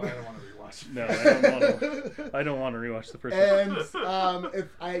first one. I don't want to rewatch. No, I don't want to rewatch the first one. And if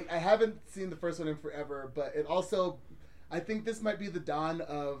I haven't seen the first one in forever, but it also, I think this might be the dawn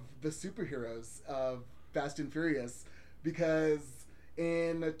of the superheroes of Fast and Furious, because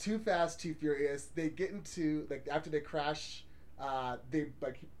in Too Fast Too Furious, they get into after they crash,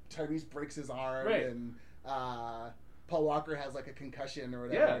 Tyrese breaks his arm, right. And Paul Walker has a concussion or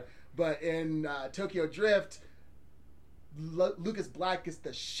whatever. Yeah. But in Tokyo Drift, Lucas Black gets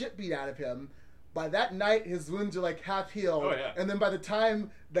the shit beat out of him. By that night, his wounds are half healed. Oh, yeah. And then by the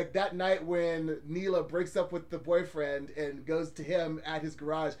time that night when Neela breaks up with the boyfriend and goes to him at his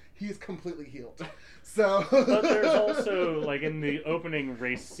garage, he's completely healed. So, but there's also in the opening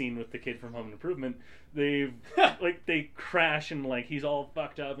race scene with the kid from Home Improvement, they crash and he's all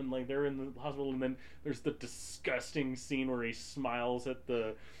fucked up and they're in the hospital, and then there's the disgusting scene where he smiles at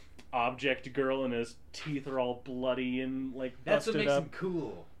the object girl and his teeth are all bloody and that's busted what makes up. him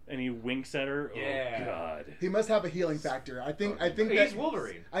cool. And he winks at her. Yeah. Oh God. He must have a healing factor. I think he's that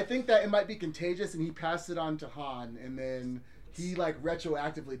Wolverine. I think that it might be contagious, and he passed it on to Han, and then he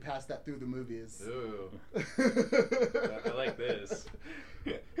retroactively passed that through the movies. Ooh. I like this.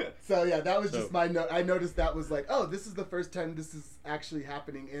 So yeah, that was just my note. I noticed that was like, oh, this is the first time this is actually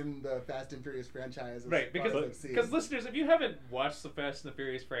happening in the Fast and Furious franchise. Right, because listeners, if you haven't watched the Fast and the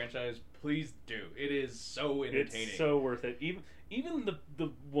Furious franchise, please do. It is so entertaining. It's so worth it. Even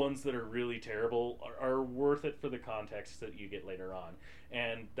the ones that are really terrible are worth it for the context that you get later on.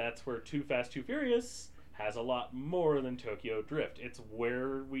 And that's where Too Fast, Too Furious has a lot more than Tokyo Drift. It's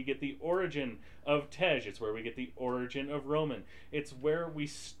where we get the origin of Tej. It's where we get the origin of Roman. It's where we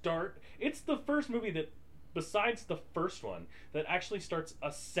start. It's the first movie that, besides the first one, that actually starts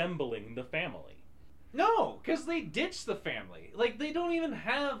assembling the family. No, because they ditched the family. Like, they don't even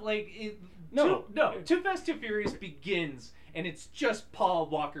have, like... Too Fast, Too Furious begins, and it's just Paul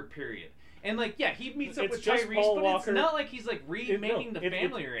Walker, period. And, like, yeah, he meets up with Tyrese, but it's not like he's, like, remaking the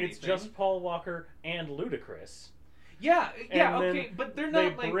family or anything. It's just Paul Walker and Ludacris. Yeah, okay, but they're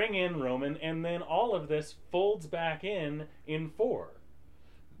not, they bring in Roman, and then all of this folds back in 4.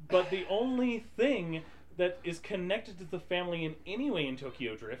 But the only thing that is connected to the family in any way in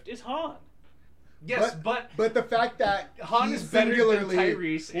Tokyo Drift is Han. Yes, but the fact that Han is better than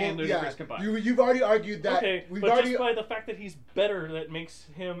Tyrese and Ludacris combined. You've already argued that. Okay, just by the fact that he's better, that makes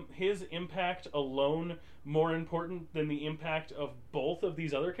his impact alone more important than the impact of both of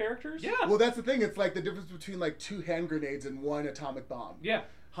these other characters? Yeah. Well, that's the thing. It's like the difference between like 2 hand grenades and 1 atomic bomb. Yeah.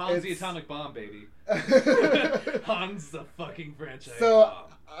 Han's the atomic bomb, baby. Han's the fucking franchise bomb.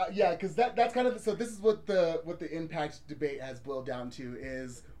 Yeah, because that's kind of so. This is what the impact debate has boiled down to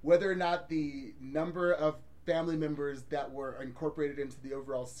is whether or not the number of family members that were incorporated into the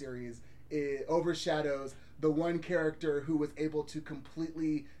overall series overshadows the one character who was able to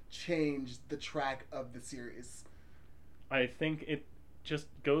completely change the track of the series. I think it just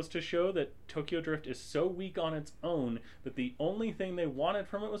goes to show that Tokyo Drift is so weak on its own that the only thing they wanted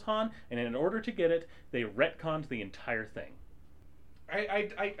from it was Han, and in order to get it, they retconned the entire thing. I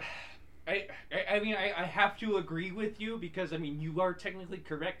mean, I have to agree with you because, I mean, you are technically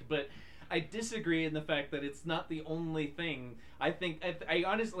correct, but I disagree in the fact that it's not the only thing. I think, I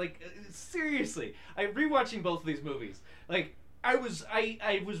honestly, like, seriously, I'm rewatching both of these movies. Like, I was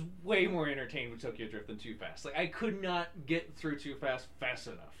way more entertained with Tokyo Drift than Too Fast. Like, I could not get through Too Fast fast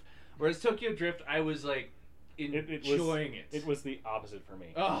enough. Whereas Tokyo Drift, I was, like, enjoying it. It was the opposite for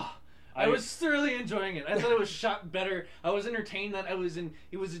me. Oh, I was thoroughly enjoying it. I thought it was shot better. I was entertained that it was in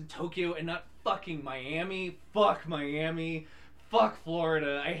Tokyo and not fucking Miami. Fuck Miami. Fuck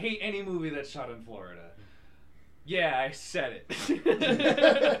Florida. I hate any movie that's shot in Florida. Yeah, I said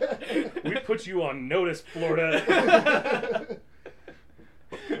it. We put you on notice, Florida.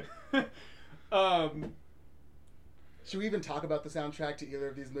 Should we even talk about the soundtrack to either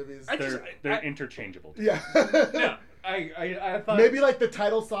of these movies? They're interchangeable. Yeah. No. I thought maybe like the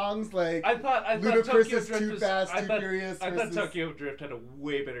title songs, like I thought Ludacris' Too Fast, Too Furious. I thought Tokyo Drift had a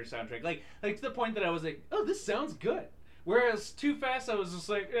way better soundtrack, like to the point that I was like, oh, this sounds good. Whereas Too Fast, I was just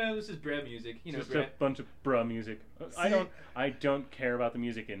like, this is bra music, just a bunch of bra music. I don't care about the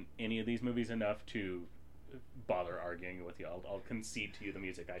music in any of these movies enough to bother arguing with you. I'll concede to you the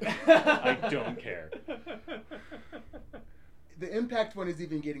music. I don't care. The Impact one is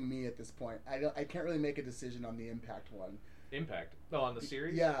even getting me at this point. I can't really make a decision on the Impact one. Impact? Oh, on the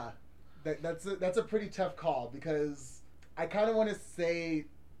series? Yeah, that's a pretty tough call because I kind of want to say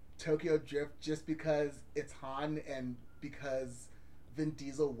Tokyo Drift just because it's Han and because Vin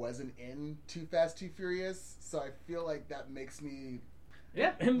Diesel wasn't in Too Fast, Too Furious. So I feel like that makes me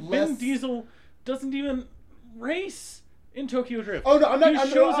and Vin Diesel doesn't even race in Tokyo Drift. Oh no, I'm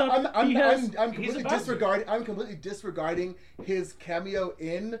not. I'm completely disregarding his cameo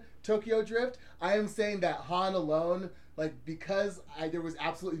in Tokyo Drift. I am saying that Han alone, like because there was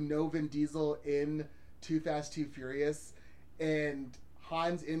absolutely no Vin Diesel in Too Fast, Too Furious, and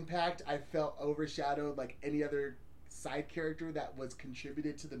Han's impact, I felt overshadowed like any other side character that was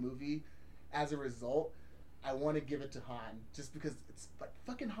contributed to the movie. As a result, I want to give it to Han just because it's like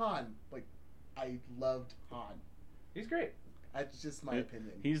fucking Han. Like I loved Han. He's great. That's just my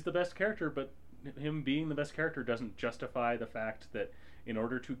opinion. He's the best character, but him being the best character doesn't justify the fact that in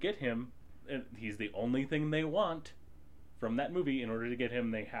order to get him, he's the only thing they want from that movie. In order to get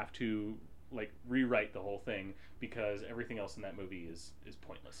him, they have to like rewrite the whole thing because everything else in that movie is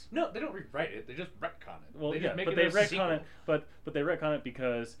pointless. No, they don't rewrite it. They just retcon it. Well, they retcon it, but they retcon it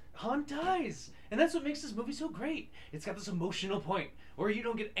because Han dies, and that's what makes this movie so great. It's got this emotional point where you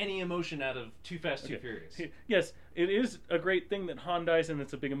don't get any emotion out of Too Fast, Too Furious. Yes, it is a great thing that Han dies, and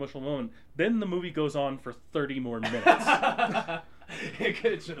it's a big emotional moment. Then the movie goes on for 30 more minutes.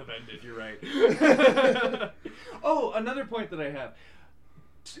 It should have ended. You're right. Oh, another point that I have.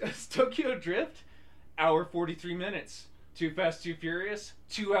 Tokyo Drift, hour 43 minutes. Too Fast, Too Furious,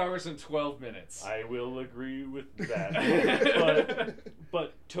 2 hours and 12 minutes. I will agree with that.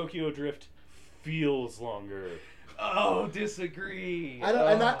 but Tokyo Drift feels longer. Oh, disagree. I don't.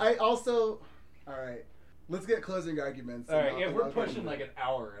 And I also. All right. Let's get closing arguments. All right, yeah, we're pushing like an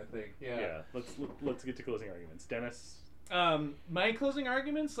hour, I think. Yeah. Let's get to closing arguments. Dennis. My closing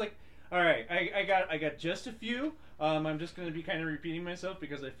arguments, like, all right, I got just a few. I'm just going to be kind of repeating myself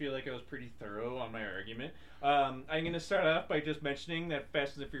because I feel like I was pretty thorough on my argument. I'm going to start off by just mentioning that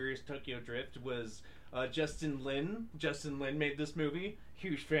Fast and the Furious Tokyo Drift was Justin Lin. Justin Lin made this movie.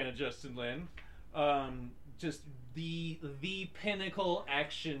 Huge fan of Justin Lin. Just the pinnacle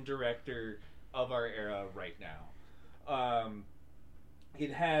action director of our era right now.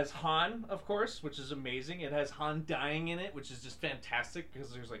 It has Han, of course, which is amazing. It has Han dying in it, which is just fantastic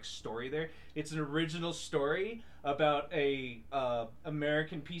because there's like story there. It's an original story about a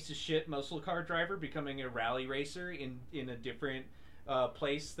American piece of shit muscle car driver becoming a rally racer in a different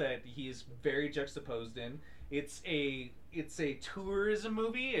place that he is very juxtaposed in. It's a tourism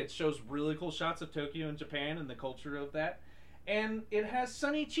movie. It shows really cool shots of Tokyo and Japan and the culture of that. And it has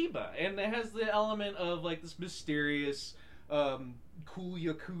Sonny Chiba, and it has the element of like this mysterious, cool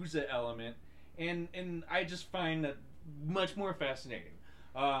Yakuza element, and I just find that much more fascinating.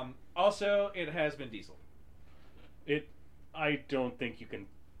 Also, it has Vin Diesel. I don't think you can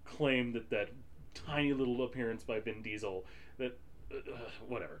claim that tiny little appearance by Vin Diesel that.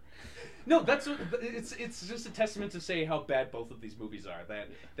 Whatever. No, it's just a testament to say how bad both of these movies are.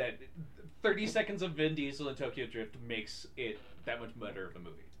 That 30 seconds of Vin Diesel in Tokyo Drift makes it that much better of a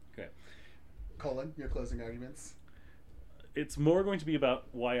movie. Okay. Colin, your closing arguments. It's more going to be about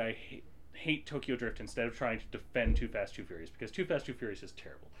why I hate Tokyo Drift instead of trying to defend Too Fast, Too Furious, because Too Fast, Too Furious is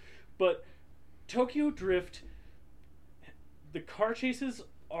terrible. But Tokyo Drift, the car chases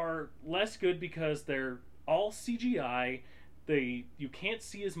are less good because they're all CGI. You can't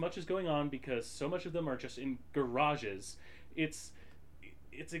see as much as going on because so much of them are just in garages. It's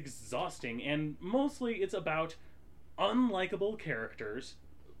exhausting, and mostly it's about unlikable characters.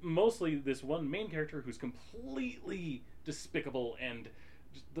 Mostly this one main character who's completely despicable and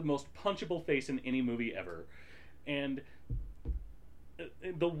just the most punchable face in any movie ever. And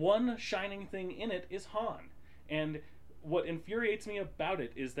the one shining thing in it is Han. And what infuriates me about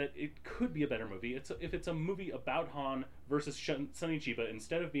it is that it could be a better movie. If it's a movie about Han versus Sonny Chiba,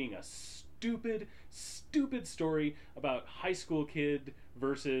 instead of being a stupid story about high school kid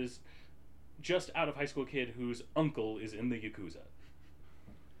versus just out of high school kid whose uncle is in the Yakuza.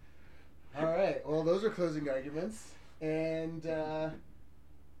 All right. Well, those are closing arguments, and I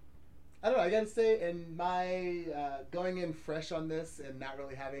don't know. I gotta say, in my going in fresh on this and not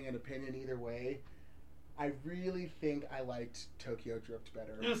really having an opinion either way, I really think I liked Tokyo Drift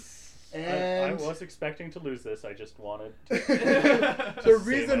better. Yes. And I was expecting to lose this. I just wanted to the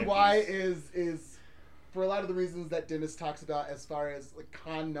reason why is for a lot of the reasons that Dennis talks about as far as like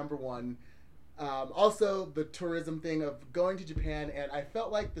con number one. Also the tourism thing of going to Japan, and I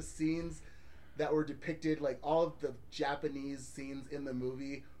felt like the scenes that were depicted, like all of the Japanese scenes in the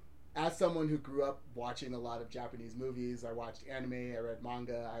movie, as someone who grew up watching a lot of Japanese movies, I watched anime, I read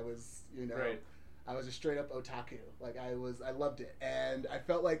manga, I was, Right. I was a straight up otaku. Like I loved it, and I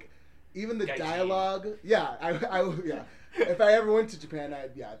felt like even the Gaijin. dialogue. Yeah, yeah. If I ever went to Japan,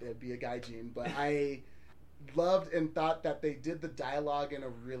 it'd be a gaijin. But I loved and thought that they did the dialogue in a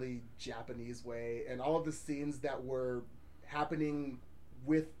really Japanese way, and all of the scenes that were happening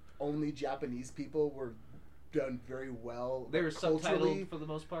with only Japanese people were done very well. They were culturally. subtitled for the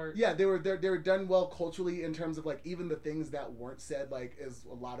most part. Yeah, they were done well culturally in terms of like even the things that weren't said, like is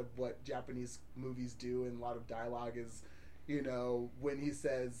a lot of what Japanese movies do, and a lot of dialogue is, when he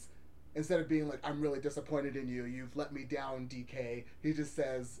says, instead of being like, I'm really disappointed in you, you've let me down, DK, he just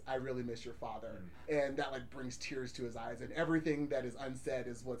says, I really miss your father. And that like brings tears to his eyes, and everything that is unsaid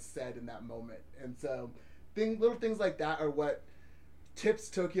is what's said in that moment. And so little things like that are what tips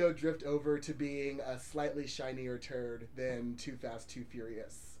Tokyo Drift over to being a slightly shinier turd than Too Fast, Too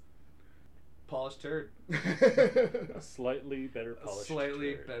Furious. Polished turd. a slightly better polished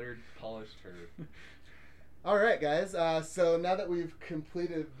turd. Better polished turd. All right, guys. So now that we've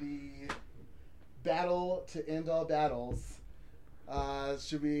completed the battle to end all battles,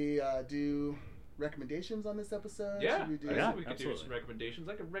 should we do recommendations on this episode? Yeah, Should we do... I think we could do absolutely. some recommendations.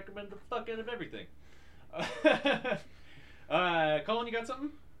 I could recommend the fuck out of everything. Colin, you got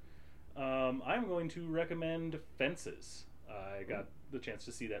something? I'm going to recommend Fences. I got the chance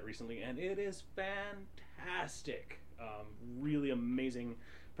to see that recently, and it is fantastic. Really amazing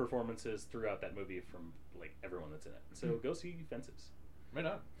performances throughout that movie from like everyone that's in it. So go see Fences. Right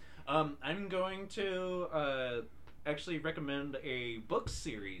on. I'm going to actually recommend a book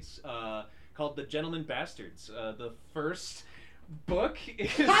series called The Gentleman Bastards. The first book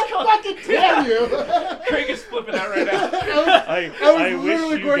is God fucking damn you! Craig is flipping out right now. I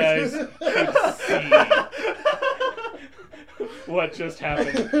wish you guys could see what just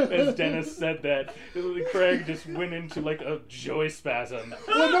happened as Dennis said that. Craig just went into like a joy spasm.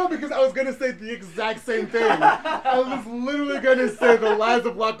 Well, no, because I was gonna say the exact same thing. I was literally gonna say The Lies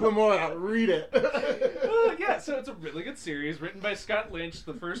of Locke Lamora. Read it. Yeah, so it's a really good series written by Scott Lynch.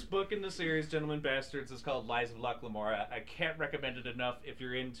 The first book in the series, Gentleman Bastards, is called Lies of Locke Lamora. I can't recommend it enough if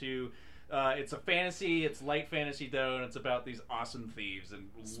you're into. It's a fantasy. It's light fantasy though, and it's about these awesome thieves and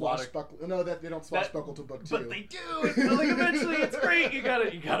Swashbuckle. No, that they don't swashbuckle to book 2. But they do. It's like eventually, it's great. You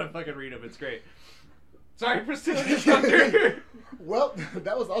gotta fucking read them. It's great. Sorry for stealing your thunder. Well,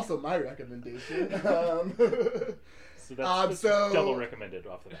 that was also my recommendation. So that's double recommended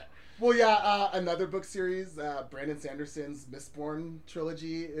off the bat. Well, yeah, another book series, Brandon Sanderson's Mistborn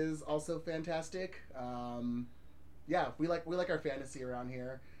trilogy is also fantastic. Yeah, we like our fantasy around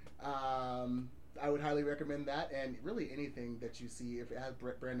here. I would highly recommend that, and really anything that you see, if it has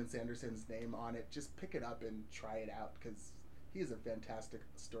Brandon Sanderson's name on it, just pick it up and try it out, because he's a fantastic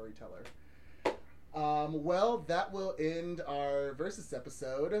storyteller. Well, that will end our Versus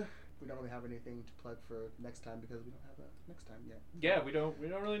episode. We don't really have anything to plug for next time, because we don't have a next time yet. Yeah, we don't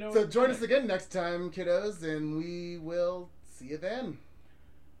really know. So join us again next time, kiddos, and we will see you then.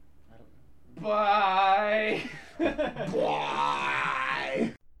 I don't know. Bye.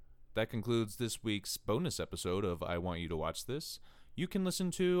 Bye. That concludes this week's bonus episode of I Want You to Watch This. You can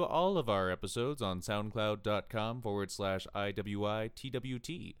listen to all of our episodes on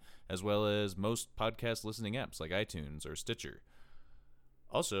soundcloud.com/IWITWT, as well as most podcast listening apps like iTunes or Stitcher.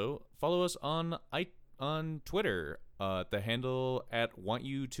 Also, follow us on Twitter, the handle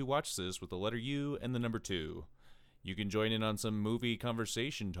 @WantYouToWatchThis with the letter U and the number 2. You can join in on some movie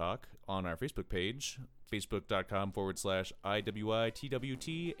conversation talk on our Facebook page,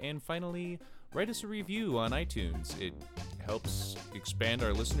 facebook.com/IWITWT, and finally, write us a review on iTunes. It helps expand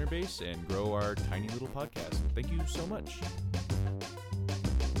our listener base and grow our tiny little podcast. Thank you so much.